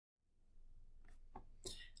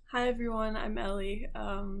Hi everyone, I'm Ellie.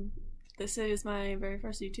 This is my very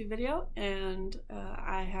first YouTube video, and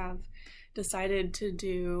I have decided to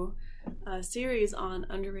do a series on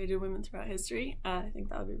underrated women throughout history. I think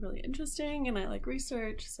that would be really interesting, and I like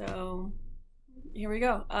research, so here we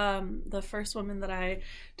go. The first woman that I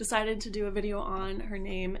decided to do a video on, her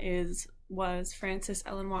name was Frances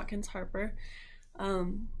Ellen Watkins Harper.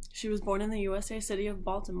 She was born in the USA city of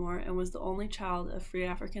Baltimore and was the only child of free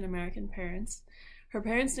African American parents. Her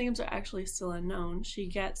parents' names are actually still unknown. She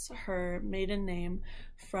gets her maiden name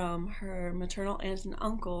from her maternal aunt and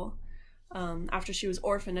uncle after she was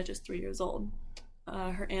orphaned at just 3 years old.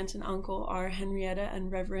 Her aunt and uncle are Henrietta and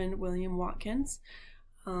Reverend William Watkins.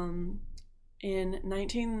 In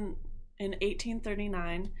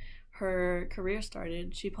 1839, her career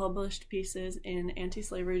started. She published pieces in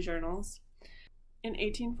anti-slavery journals. In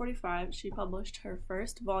 1845, she published her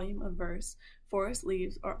first volume of verse, Forest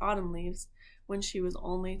Leaves or Autumn Leaves, when she was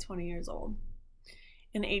only 20 years old.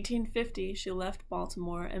 In 1850, she left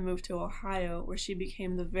Baltimore and moved to Ohio, where she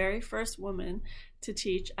became the very first woman to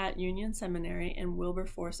teach at Union Seminary in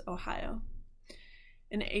Wilberforce, Ohio.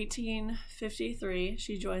 In 1853,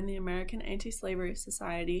 she joined the American Anti-Slavery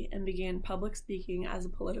Society and began public speaking as a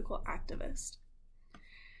political activist.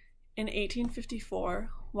 In 1854,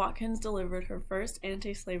 Watkins delivered her first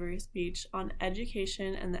anti-slavery speech on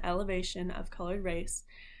education and the elevation of colored race.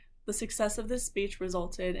 The success of this speech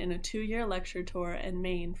resulted in a 2-year lecture tour in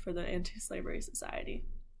Maine for the Anti-Slavery Society.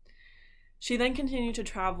 She then continued to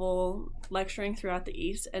travel, lecturing throughout the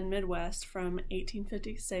East and Midwest from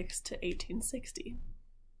 1856 to 1860.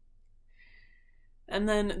 And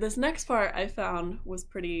then this next part I found was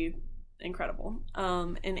pretty incredible.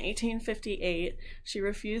 In 1858, she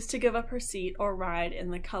refused to give up her seat or ride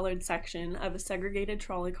in the colored section of a segregated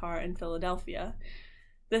trolley car in Philadelphia.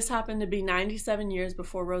 This happened to be 97 years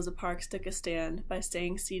before Rosa Parks took a stand by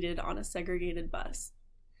staying seated on a segregated bus.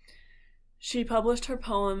 She published her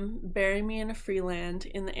poem, Bury Me in a Free Land,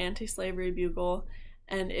 in the Anti-Slavery Bugle,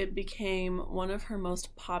 and it became one of her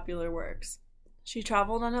most popular works. She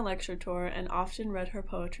traveled on a lecture tour and often read her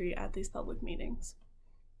poetry at these public meetings.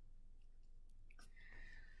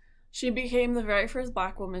 She became the very first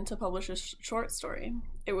Black woman to publish a short story.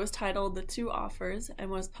 It was titled The Two Offers and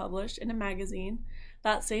was published in a magazine.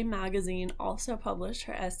 That same magazine also published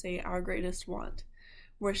her essay, Our Greatest Want,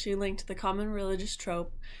 where she linked the common religious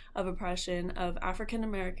trope of oppression of African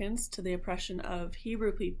Americans to the oppression of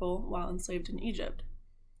Hebrew people while enslaved in Egypt.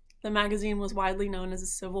 The magazine was widely known as a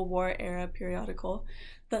Civil War-era periodical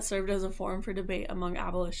that served as a forum for debate among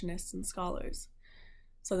abolitionists and scholars.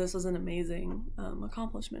 So this was an amazing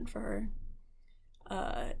accomplishment for her.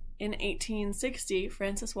 In 1860,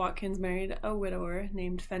 Frances Watkins married a widower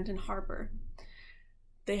named Fenton Harper.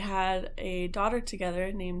 They had a daughter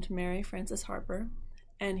together named Mary Frances Harper,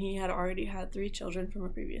 and he had already had 3 children from a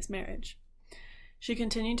previous marriage. She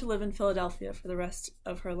continued to live in Philadelphia for the rest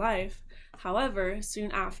of her life. However,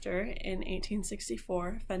 soon after, in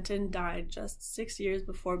 1864, Fenton died just 6 years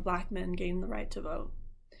before Black men gained the right to vote,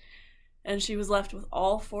 and she was left with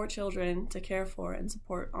all 4 children to care for and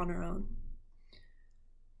support on her own.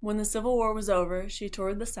 When the Civil War was over, she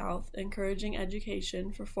toured the South, encouraging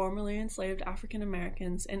education for formerly enslaved African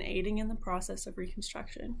Americans and aiding in the process of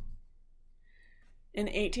Reconstruction. In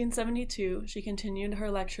 1872, she continued her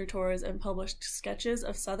lecture tours and published Sketches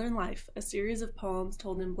of Southern Life, a series of poems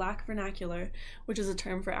told in Black vernacular, which is a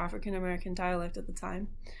term for African American dialect at the time.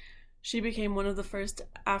 She became one of the first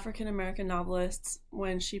African American novelists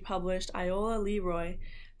when she published Iola Leroy.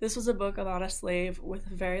 This was a book about a slave with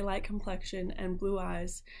a very light complexion and blue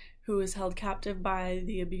eyes who was held captive by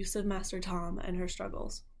the abusive Master Tom and her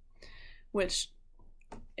struggles,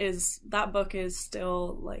 that book is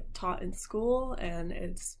still like taught in school, and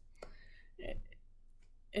it's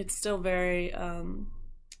still very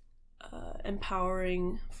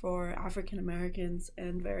empowering for African Americans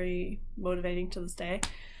and very motivating to this day.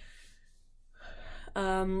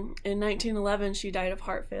 In 1911, she died of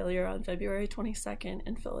heart failure on February 22nd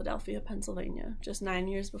in Philadelphia, Pennsylvania, just 9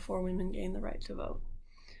 years before women gained the right to vote.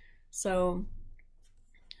 So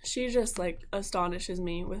she just like astonishes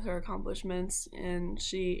me with her accomplishments, and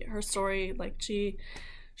her story, like, she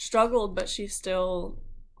struggled, but she still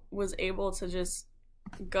was able to just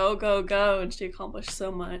go, and she accomplished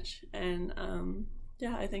so much. And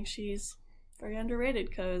yeah, I think she's very underrated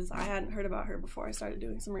because I hadn't heard about her before I started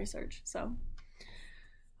doing some research. So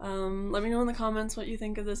let me know in the comments what you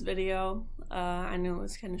think of this video. I know it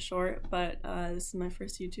was kind of short, but this is my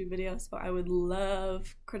first YouTube video, so I would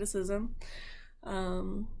love criticism.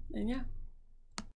 And yeah.